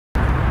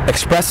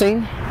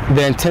Expressing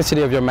the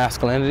intensity of your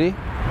masculinity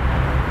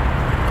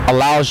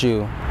allows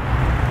you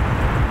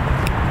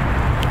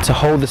to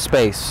hold the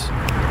space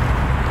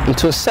and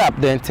to accept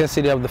the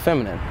intensity of the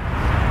feminine.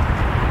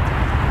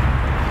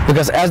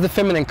 Because as the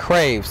feminine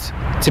craves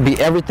to be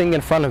everything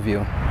in front of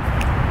you,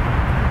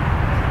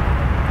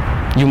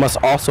 you must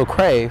also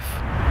crave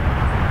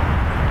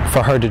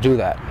for her to do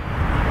that.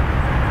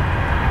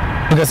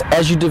 Because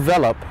as you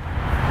develop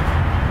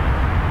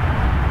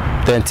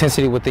the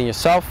intensity within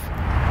yourself,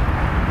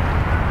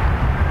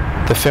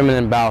 the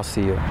feminine bows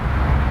to you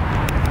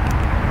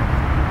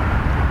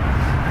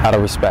out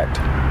of respect.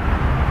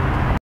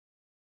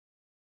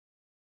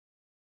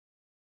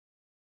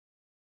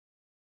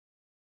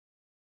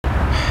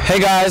 Hey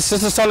guys,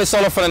 this is Tony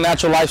Solo from The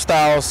Natural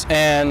Lifestyles,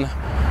 and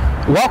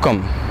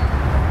welcome.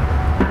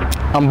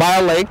 I'm by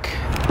a lake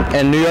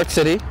in New York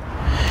City,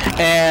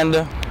 and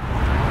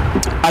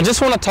I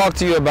just want to talk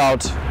to you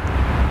about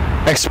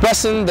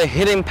expressing the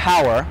hidden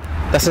power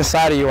that's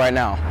inside of you right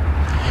now.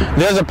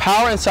 There's a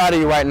power inside of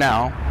you right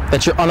now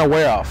that you're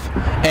unaware of,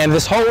 and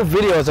this whole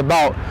video is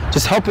about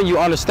just helping you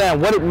understand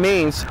what it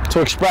means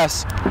to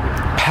express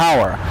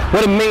power,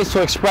 what it means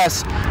to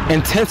express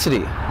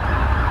intensity.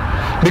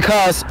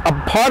 Because a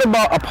part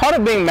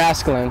of being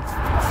masculine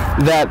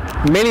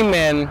that many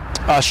men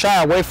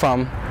shy away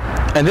from,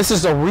 and this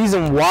is the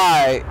reason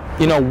why,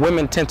 you know,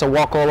 women tend to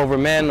walk all over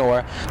men,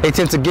 or they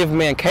tend to give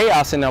men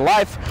chaos in their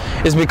life,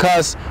 is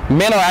because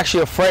men are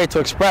actually afraid to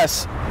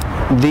express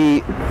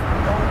the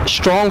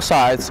strong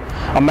sides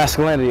of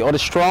masculinity, or the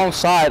strong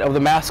side of the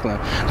masculine,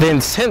 the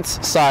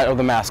intense side of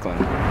the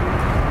masculine.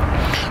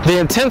 The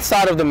intense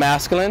side of the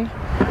masculine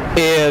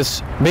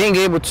is being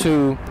able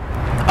to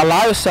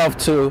allow yourself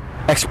to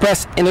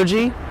express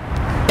energy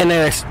in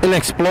an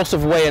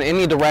explosive way in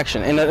any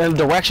direction, in a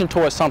direction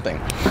towards something.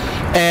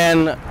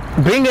 And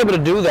being able to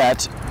do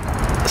that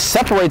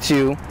separates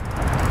you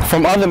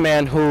from other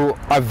men who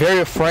are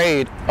very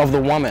afraid of the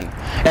woman,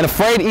 and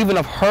afraid even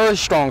of her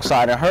strong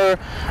side, and her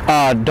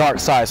dark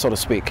side, so to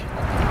speak.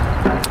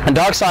 A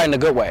dark side in a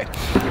good way.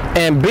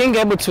 And being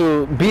able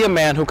to be a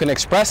man who can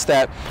express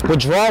that will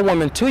draw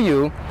women to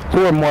you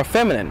who are more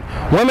feminine.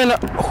 Women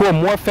who are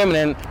more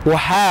feminine will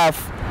have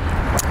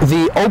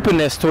the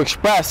openness to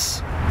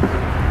express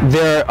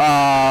their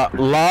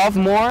love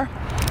more,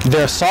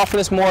 their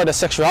softness more, their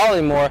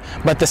sexuality more,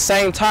 but at the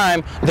same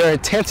time their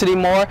intensity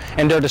more,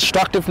 and their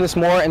destructiveness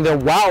more, and their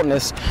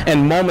wildness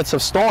in moments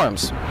of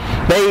storms.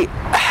 They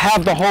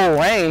have the whole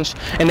range,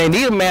 and they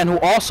need a man who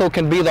also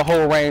can be the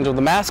whole range of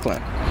the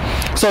masculine.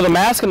 So the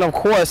masculine, of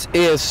course,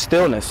 is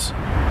stillness.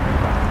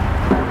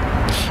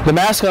 The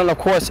masculine, of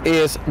course,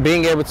 is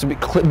being able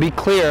to be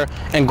clear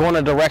and go in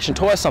a direction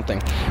towards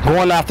something,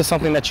 going after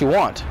something that you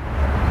want.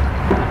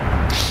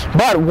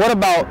 But what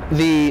about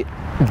the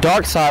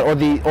dark side, or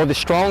the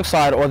strong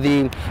side, or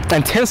the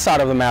intense side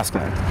of the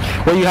masculine,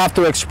 where you have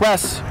to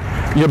express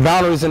your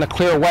boundaries in a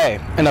clear way,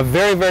 in a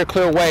very, very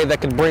clear way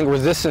that could bring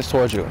resistance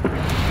towards you?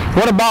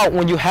 What about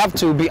when you have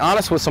to be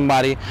honest with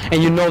somebody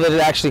and you know that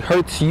it actually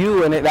hurts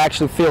you, and it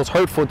actually feels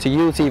hurtful to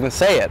you to even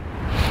say it,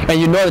 and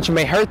you know that you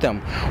may hurt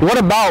them? What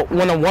about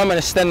when a woman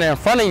is standing there in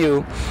front of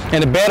you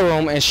in the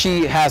bedroom and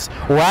she has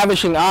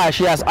ravishing eyes,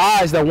 she has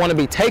eyes that want to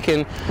be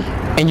taken,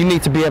 and you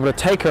need to be able to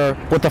take her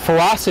with the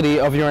ferocity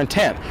of your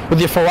intent, with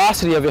the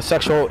ferocity of your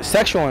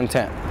sexual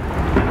intent?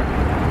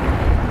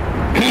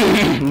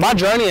 My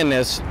journey in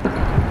this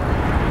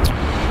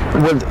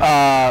with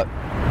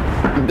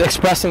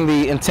expressing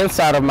the intense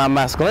side of my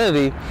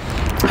masculinity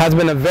has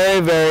been a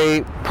very,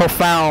 very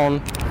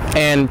profound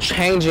and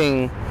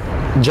changing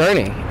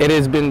journey. It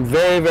has been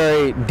very,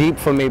 very deep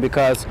for me,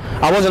 because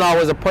I wasn't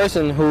always a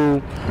person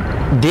who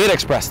did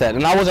express that,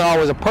 and I wasn't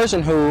always a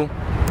person who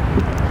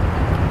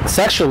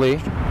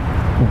sexually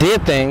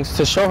did things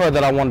to show her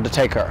that I wanted to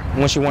take her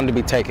when she wanted to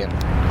be taken.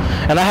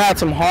 And I had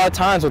some hard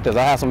times with this.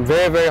 I had some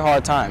very, very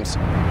hard times.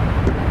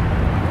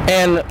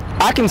 And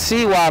I can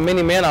see why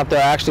many men out there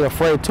are actually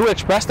afraid to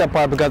express that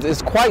part, because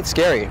it's quite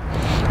scary.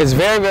 It's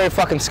very, very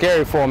fucking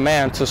scary for a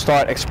man to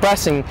start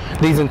expressing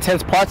these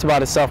intense parts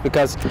about himself,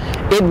 because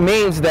it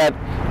means that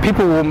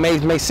people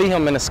may see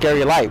him in a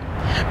scary light.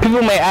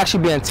 People may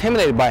actually be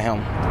intimidated by him.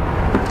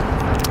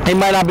 He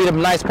might not be the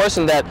nice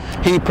person that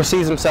he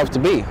perceives himself to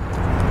be.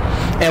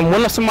 And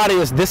when somebody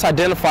is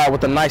disidentified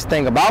with a nice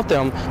thing about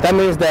them, that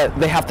means that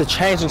they have to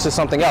change into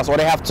something else, or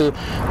they have to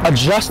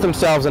adjust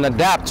themselves and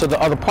adapt to the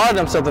other part of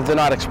themselves that they're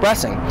not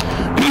expressing.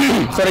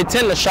 So they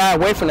tend to shy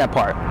away from that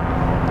part.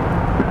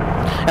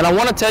 And I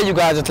want to tell you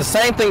guys that the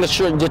same thing that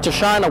you're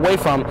shying away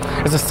from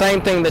is the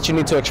same thing that you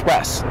need to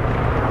express.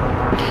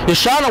 You're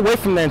shying away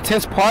from the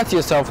intense parts of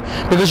yourself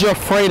because you're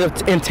afraid of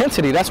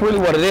intensity. That's really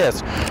what it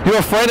is. You're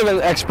afraid of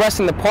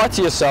expressing the parts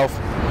of yourself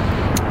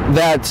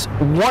that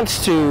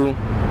wants to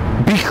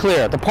be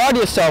clear, the part of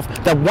yourself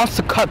that wants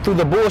to cut through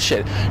the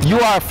bullshit. You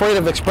are afraid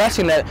of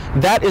expressing that.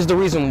 That is the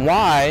reason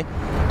why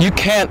you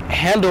can't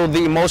handle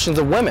the emotions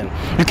of women.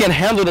 You can't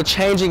handle the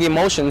changing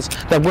emotions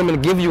that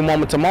women give you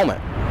moment to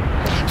moment.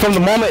 From the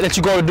moment that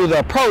you go to do the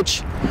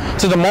approach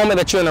to the moment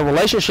that you're in a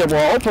relationship or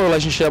an open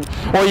relationship,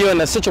 or you're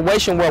in a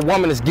situation where a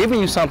woman is giving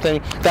you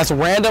something that's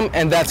random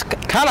and that's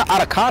kind of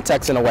out of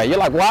context in a way. You're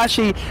like, why is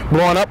she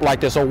blowing up like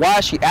this, or why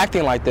is she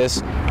acting like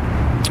this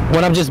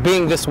when I'm just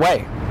being this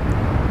way?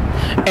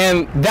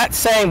 And that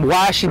same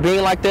why is she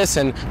being like this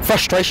and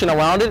frustration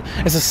around it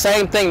is the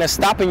same thing that's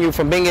stopping you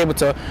from being able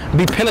to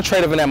be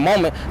penetrative in that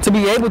moment, to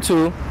be able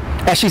to,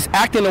 as she's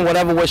acting in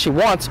whatever way she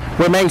wants,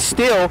 remain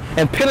still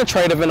and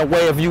penetrative in a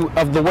way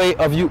of the way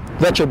of you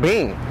that you're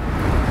being.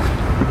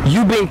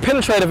 You being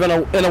penetrative in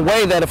a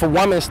way that if a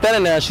woman is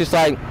standing there and she's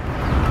like,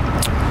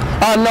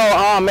 oh no,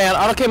 oh man,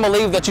 I can't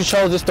believe that you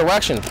chose this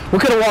direction. We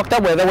could have walked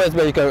that way is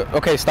better. You go,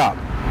 okay, stop.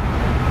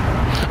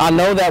 I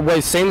know that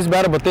way seems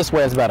better, but this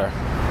way is better.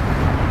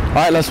 All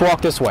right, let's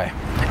walk this way.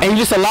 And you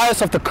just allow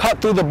yourself to cut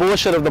through the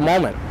bullshit of the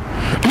moment.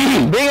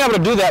 Being able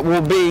to do that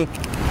will be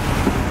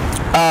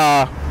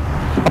a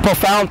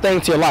profound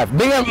thing to your life.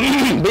 Being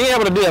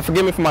able to do that,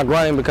 forgive me for my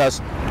grunting because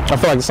I feel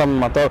like there's something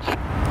in my throat.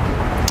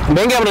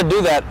 Being able to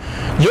do that,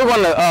 you're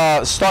going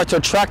to start to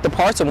attract the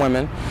parts of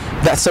women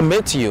that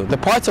submit to you, the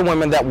parts of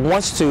women that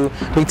wants to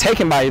be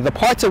taken by you, the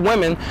parts of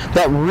women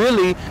that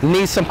really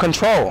need some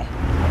control.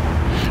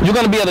 You're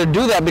going to be able to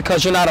do that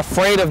because you're not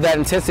afraid of that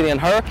intensity in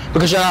her,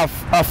 because you're not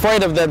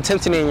afraid of the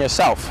intensity in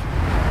yourself.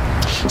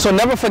 So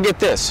never forget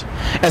this.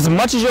 As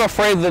much as you're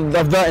afraid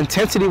of the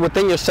intensity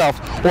within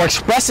yourself or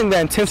expressing the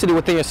intensity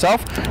within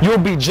yourself, you'll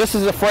be just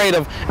as afraid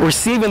of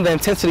receiving the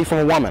intensity from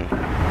a woman.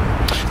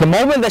 The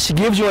moment that she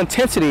gives you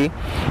intensity,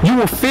 you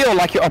will feel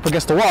like you're up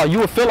against the wall. You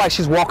will feel like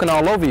she's walking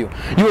all over you.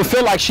 You will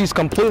feel like she's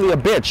completely a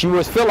bitch. You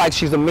will feel like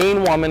she's a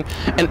mean woman.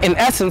 And in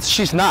essence,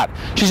 she's not.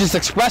 She's just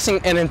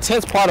expressing an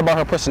intense part about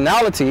her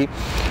personality,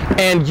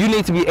 and you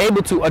need to be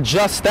able to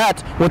adjust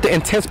that with the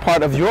intense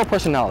part of your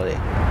personality.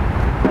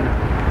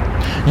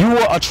 You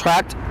will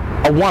attract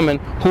a woman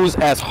who's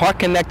as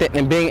heart-connected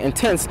and being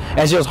intense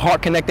as you're as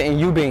heart-connected and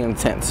you being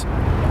intense.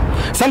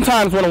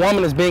 Sometimes when a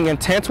woman is being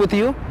intense with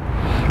you,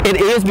 it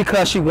is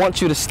because she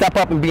wants you to step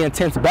up and be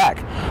intense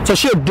back. So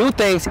she'll do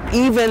things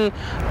even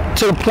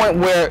to the point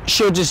where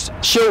she'll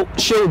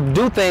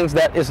do things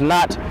that is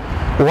not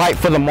right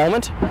for the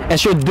moment, and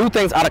she'll do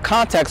things out of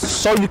context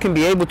so you can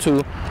be able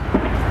to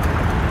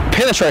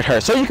penetrate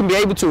her, so you can be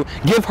able to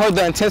give her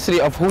the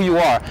intensity of who you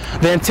are,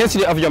 the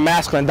intensity of your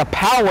masculine, the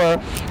power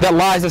that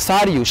lies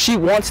inside of you. She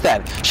wants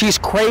that. She's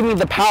craving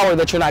the power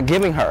that you're not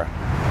giving her.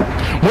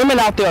 Women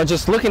out there are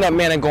just looking at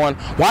men and going,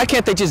 why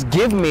can't they just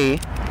give me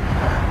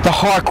the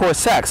hardcore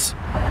sex?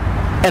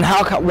 And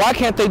why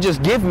can't they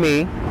just give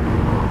me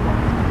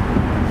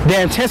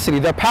their intensity,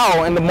 their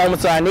power in the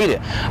moments that I need it?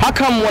 How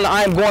come when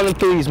I'm going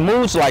through these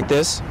moods like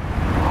this,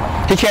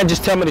 he can't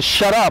just tell me to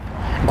shut up,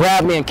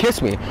 grab me and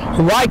kiss me?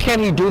 Why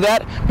can't he do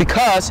that?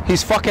 Because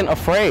he's fucking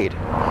afraid.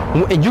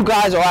 And you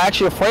guys are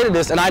actually afraid of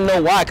this, and I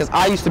know why, because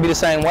I used to be the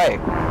same way.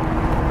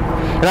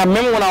 And I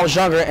remember when I was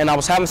younger and I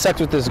was having sex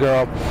with this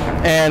girl,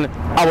 and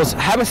I was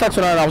having sex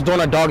with her and I was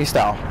doing a doggy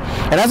style.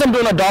 And as I'm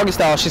doing a doggy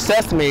style, she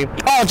says to me,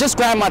 oh, just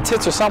grab my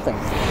tits or something.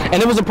 And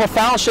it was a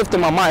profound shift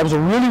in my mind. It was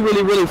really,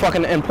 really, really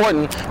fucking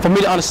important for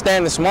me to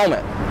understand this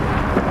moment.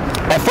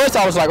 At first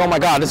I was like, oh my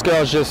God, this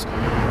girl is just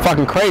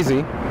fucking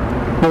crazy.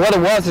 But what it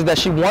was is that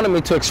she wanted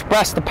me to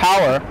express the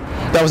power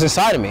that was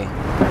inside of me.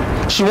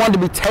 She wanted to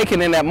be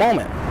taken in that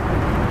moment.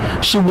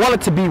 She wanted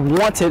to be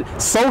wanted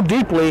so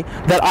deeply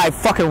that I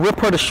fucking rip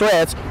her to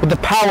shreds with the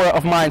power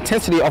of my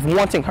intensity of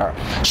wanting her.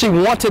 She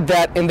wanted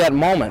that in that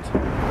moment.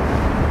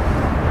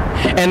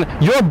 And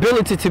your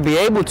ability to be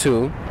able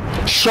to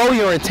show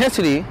your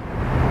intensity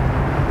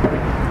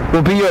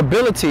will be your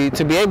ability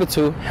to be able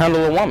to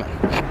handle a woman.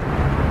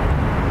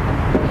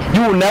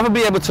 You will never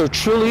be able to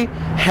truly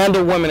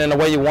handle women in the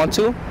way you want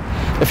to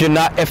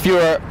if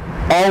you're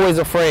always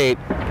afraid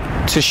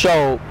to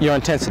show your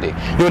intensity.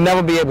 You'll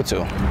never be able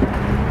to.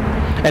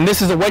 And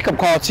this is a wake-up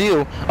call to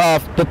you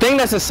of the thing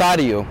that's inside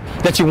of you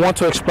that you want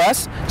to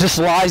express just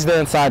lies there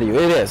inside of you.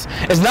 It is.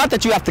 It's not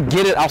that you have to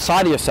get it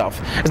outside of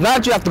yourself. It's not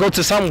that you have to go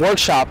to some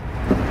workshop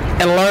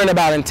and learn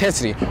about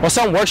intensity, or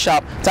some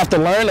workshop to have to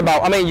learn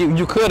about, I mean,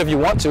 you could if you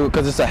want to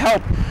because it's a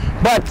help,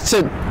 but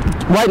to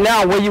right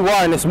now where you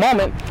are in this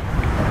moment,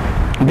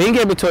 being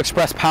able to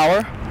express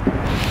power,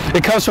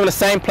 it comes from the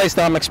same place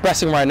that I'm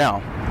expressing right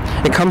now.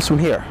 It comes from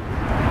here.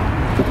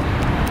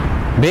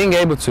 Being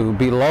able to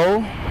be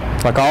low,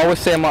 like I always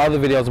say in my other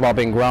videos about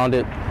being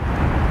grounded,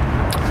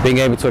 being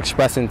able to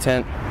express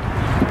intent,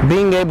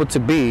 being able to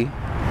be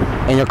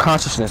in your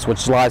consciousness,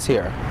 which lies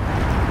here.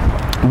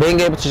 Being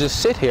able to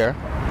just sit here,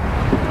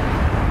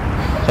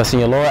 that's in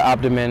your lower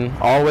abdomen,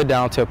 all the way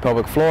down to your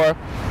pelvic floor.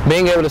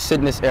 Being able to sit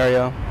in this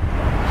area,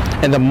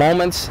 and the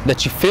moments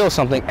that you feel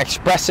something,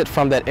 express it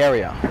from that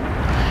area.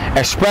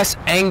 Express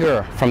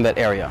anger from that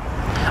area.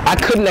 I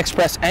couldn't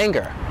express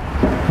anger.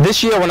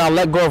 This year, when I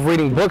let go of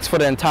reading books for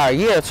the entire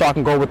year so I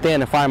can go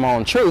within and find my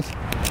own truth,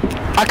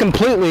 I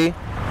completely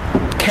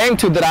came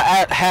to that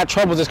I had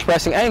troubles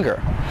expressing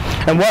anger.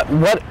 And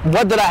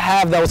what did I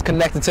have that was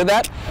connected to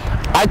that?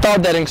 I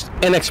thought that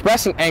in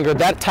expressing anger,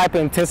 that type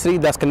of intensity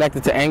that's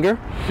connected to anger,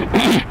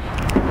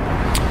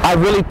 I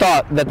really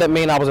thought that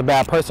meant I was a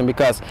bad person,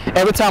 because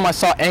every time I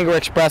saw anger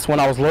expressed when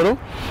I was little,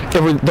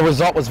 the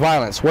result was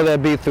violence, whether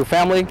it be through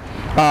family,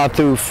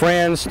 through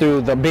friends,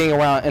 through being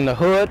around in the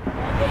hood,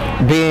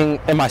 being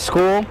in my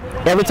school.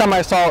 Every time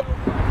I saw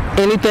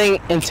anything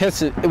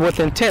with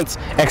intent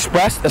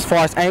expressed as far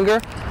as anger,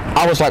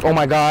 I was like, oh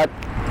my God,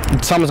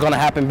 something's gonna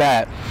happen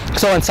bad.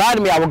 So inside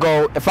of me, I would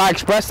go, if I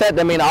express that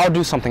means I'll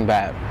do something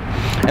bad.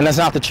 And that's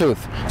not the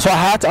truth. So I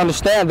had to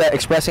understand that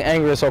expressing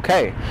anger is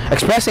okay.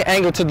 Expressing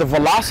anger to the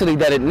velocity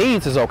that it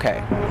needs is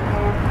okay.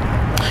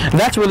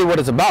 That's really what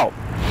it's about.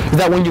 Is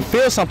that when you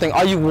feel something,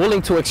 are you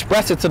willing to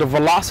express it to the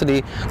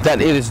velocity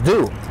that it is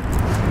due?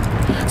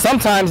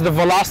 Sometimes the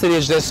velocity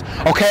is just,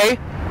 okay,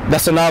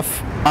 that's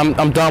enough,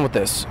 I'm done with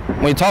this,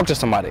 when you talk to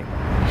somebody.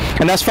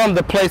 And that's from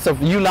the place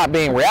of you not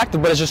being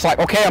reactive, but it's just like,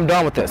 okay, I'm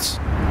done with this.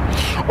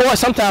 Or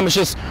sometimes it's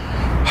just,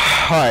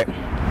 all right,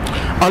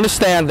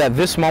 understand that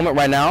this moment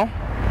right now,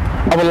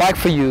 I would like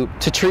for you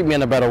to treat me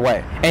in a better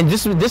way. And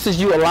this is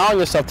you allowing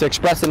yourself to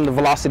express it in the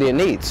velocity it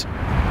needs.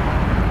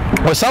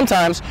 Or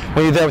sometimes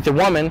when you're there with your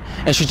woman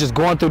and she's just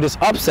going through this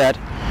upset,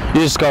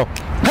 you just go,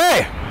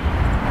 hey,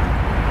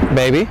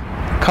 baby,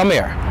 come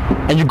here.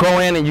 And you go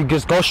in and you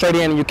just go straight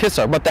in and you kiss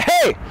her. But the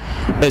hey,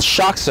 it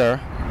shocks her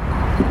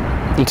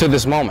into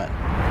this moment.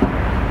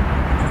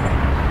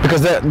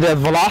 Because the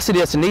velocity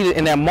that's needed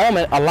in that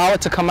moment, allow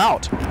it to come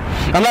out.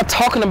 I'm not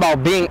talking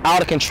about being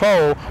out of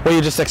control where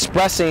you're just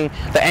expressing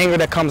the anger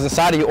that comes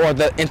inside of you, or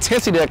the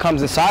intensity that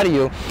comes inside of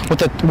you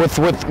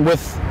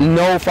with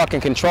no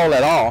fucking control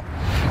at all.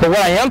 But what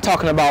I am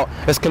talking about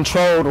is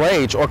controlled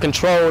rage, or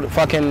controlled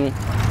fucking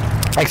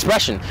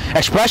expression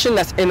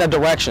that's in a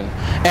direction.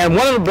 And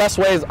one of the best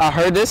ways I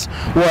heard this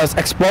was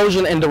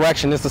explosion in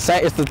direction. It's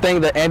the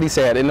thing that Andy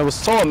said, and it was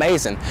so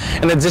amazing,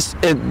 and it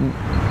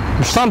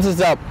sums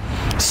it up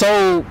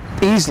so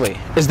easily.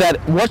 Is that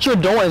what you're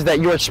doing is that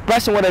you're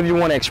expressing whatever you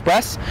want to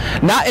express,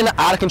 not in an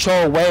out of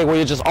control way where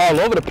you're just all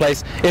over the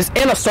place. It's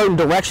in a certain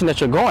direction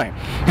that you're going.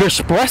 You're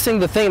expressing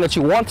the thing that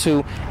you want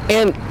to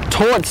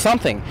towards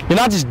something. You're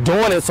not just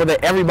doing it so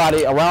that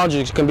everybody around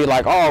you can be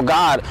like, oh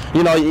God,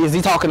 you know, is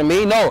he talking to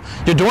me? No,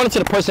 you're doing it to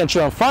the person that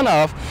you're in front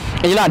of,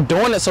 and you're not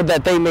doing it so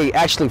that they may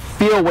actually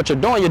feel what you're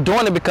doing. You're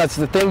doing it because it's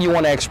the thing you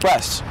want to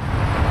express.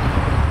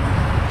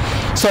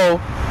 So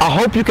I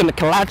hope you can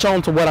latch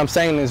on to what I'm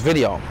saying in this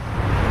video.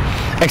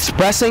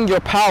 Expressing your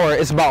power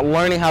is about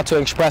learning how to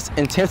express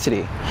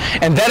intensity.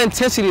 And that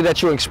intensity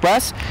that you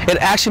express, it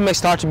actually may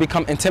start to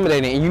become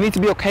intimidating, and you need to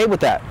be okay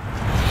with that.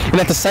 And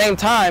at the same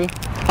time,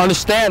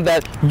 understand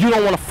that you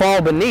don't want to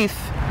fall beneath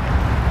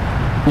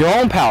your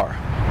own power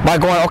by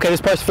going, okay,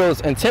 this person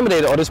feels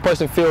intimidated, or this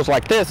person feels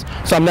like this,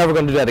 so I'm never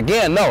going to do that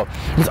again. No,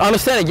 just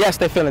understand that yes,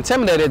 they feel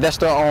intimidated, that's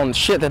their own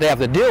shit that they have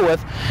to deal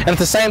with, and at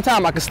the same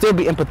time, I can still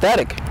be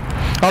empathetic.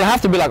 I don't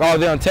have to be like, oh,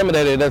 they're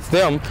intimidated, that's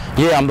them,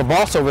 yeah, I'm the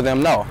boss over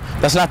them. No,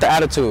 that's not the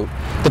attitude.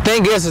 The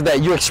thing is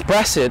that you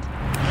express it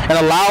and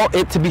allow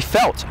it to be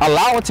felt.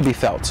 Allow it to be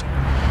felt.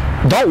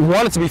 Don't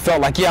want it to be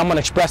felt like, yeah, I'm going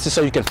to express it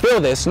so you can feel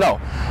this. No,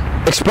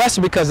 express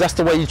it because that's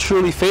the way you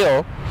truly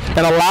feel, and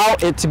allow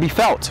it to be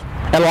felt.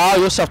 And allow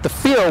yourself to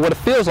feel what it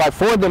feels like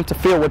for them to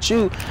feel what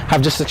you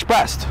have just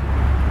expressed.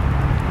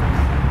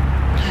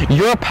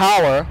 Your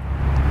power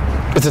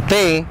is a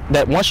thing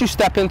that once you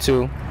step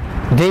into,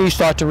 then you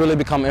start to really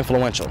become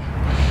influential.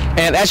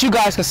 And as you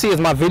guys can see,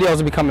 as my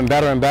videos are becoming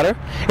better and better,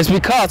 it's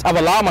because I've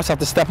allowed myself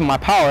to step in my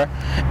power,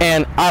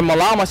 and I'm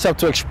allowing myself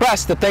to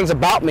express the things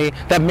about me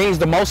that means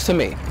the most to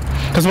me.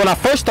 Because when I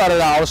first started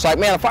out, I was like,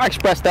 man, if I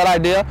express that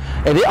idea,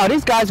 are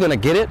these guys gonna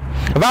get it?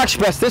 If I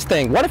express this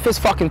thing, what if it's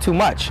fucking too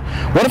much?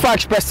 What if I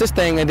express this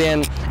thing and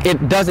then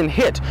it doesn't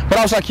hit? But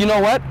I was like, you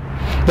know what?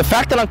 The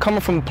fact that I'm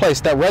coming from a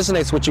place that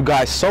resonates with you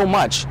guys so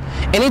much,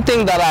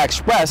 anything that I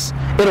express,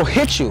 it'll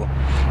hit you.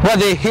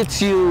 Whether it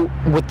hits you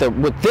with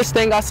this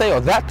thing I say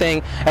or that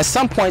thing, at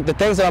some point the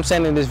things that I'm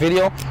saying in this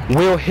video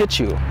will hit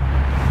you.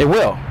 It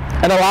will.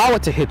 And allow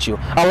it to hit you.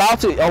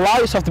 Allow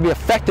yourself to be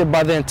affected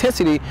by the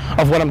intensity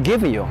of what I'm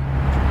giving you.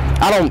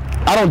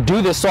 I don't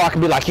do this so I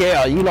can be like,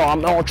 yeah, you know,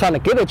 I'm not trying to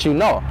get at you.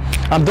 No,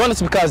 I'm doing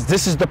this because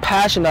this is the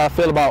passion that I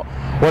feel about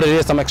what it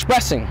is I'm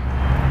expressing.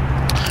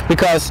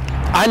 Because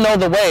I know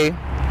the way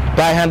that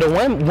I handle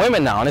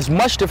women now, and it's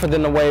much different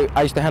than the way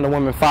I used to handle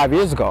women 5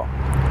 years ago.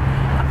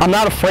 I'm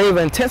not afraid of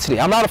intensity.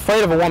 I'm not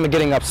afraid of a woman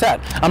getting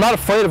upset. I'm not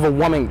afraid of a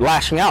woman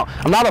lashing out.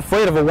 I'm not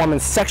afraid of a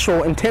woman's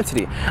sexual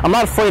intensity. I'm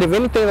not afraid of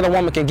anything that a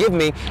woman can give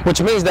me,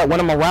 which means that when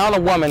I'm around a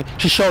woman,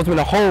 she shows me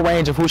the whole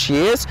range of who she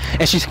is,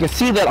 and she can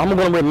see that I'm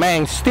going to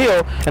remain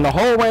still in the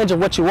whole range of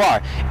what you are.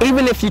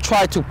 Even if you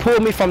try to pull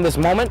me from this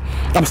moment,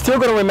 I'm still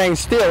going to remain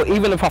still.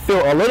 Even if I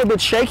feel a little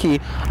bit shaky,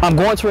 I'm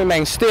going to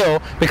remain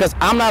still because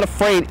I'm not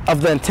afraid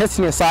of the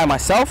intensity inside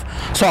myself,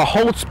 so I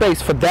hold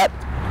space for that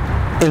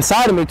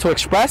inside of me to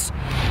express,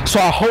 so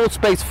I hold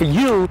space for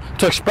you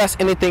to express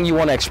anything you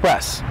want to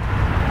express.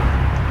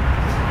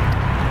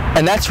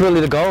 And that's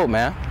really the goal,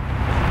 man.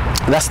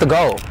 That's the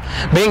goal.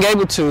 Being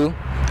able to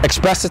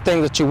express the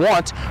thing that you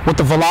want with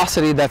the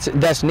velocity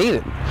that's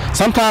needed.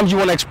 Sometimes you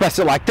want to express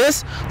it like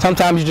this,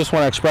 sometimes you just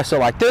want to express it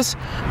like this,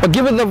 but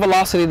give it the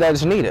velocity that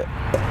is needed.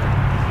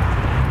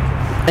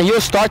 And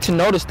you'll start to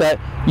notice that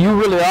you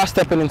really are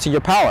stepping into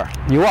your power.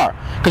 You are.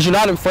 Because you're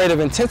not afraid of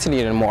intensity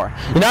anymore.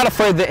 You're not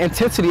afraid of the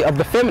intensity of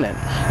the feminine.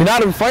 You're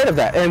not afraid of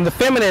that. And the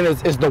feminine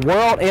is the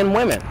world and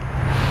women.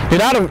 You're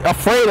not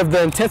afraid of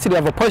the intensity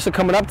of a person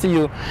coming up to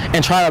you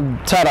and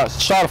trying to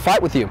start a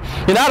fight with you.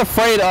 You're not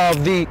afraid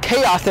of the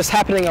chaos that's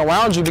happening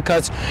around you,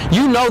 because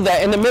you know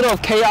that in the middle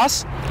of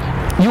chaos,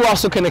 you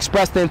also can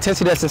express the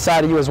intensity that's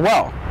inside of you as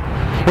well.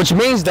 Which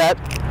means that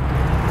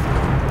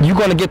you're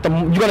gonna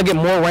get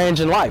more range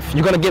in life.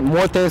 You're gonna get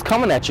more things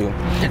coming at you.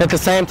 At the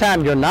same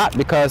time, you're not,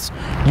 because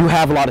you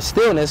have a lot of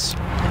stillness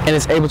and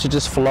it's able to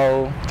just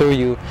flow through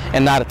you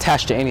and not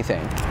attach to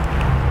anything.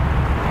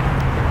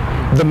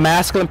 The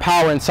masculine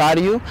power inside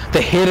of you,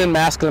 the hidden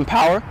masculine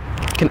power,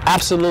 can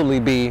absolutely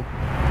be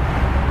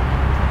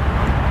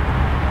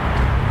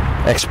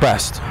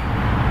expressed.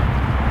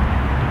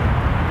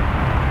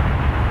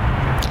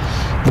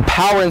 The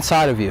power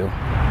inside of you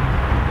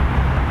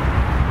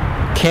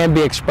can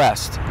be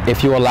expressed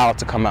if you allow it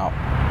to come out.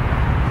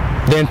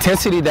 The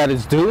intensity that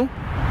is due,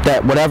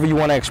 that whatever you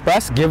want to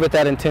express, give it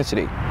that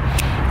intensity.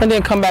 And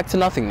then come back to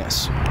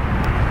nothingness.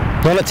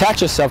 Don't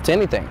attach yourself to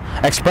anything.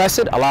 Express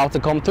it, allow it to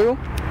come through,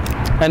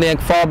 and then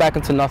fall back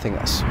into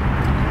nothingness.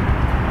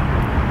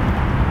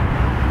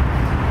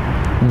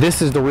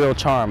 This is the real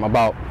charm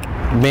about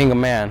being a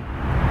man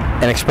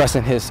and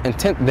expressing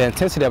the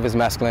intensity of his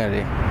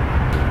masculinity.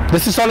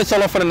 This is Tony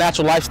Solo for the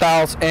Natural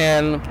Lifestyles,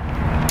 and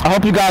I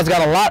hope you guys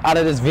got a lot out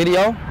of this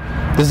video.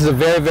 This is a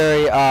very,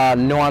 very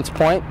nuanced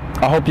point.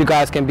 I hope you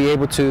guys can be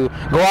able to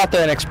go out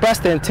there and express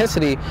the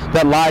intensity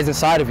that lies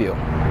inside of you.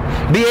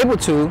 Be able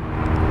to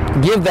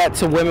give that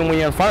to women when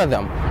you're in front of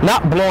them.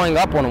 Not blowing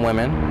up on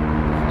women,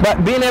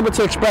 but being able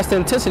to express the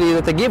intensity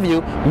that they give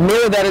you,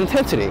 mirror that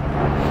intensity.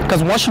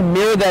 Because once you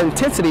mirror that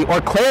intensity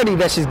or clarity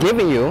that she's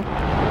giving you,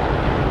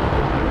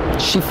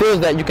 she feels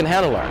that you can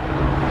handle her.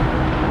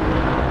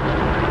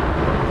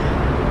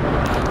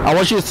 I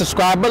want you to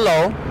subscribe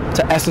below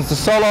to Essence of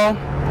Solo.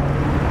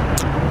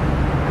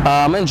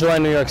 I'm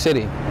enjoying New York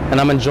City, and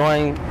I'm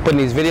enjoying putting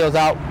these videos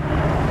out.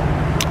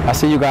 I'll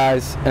see you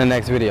guys in the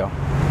next video.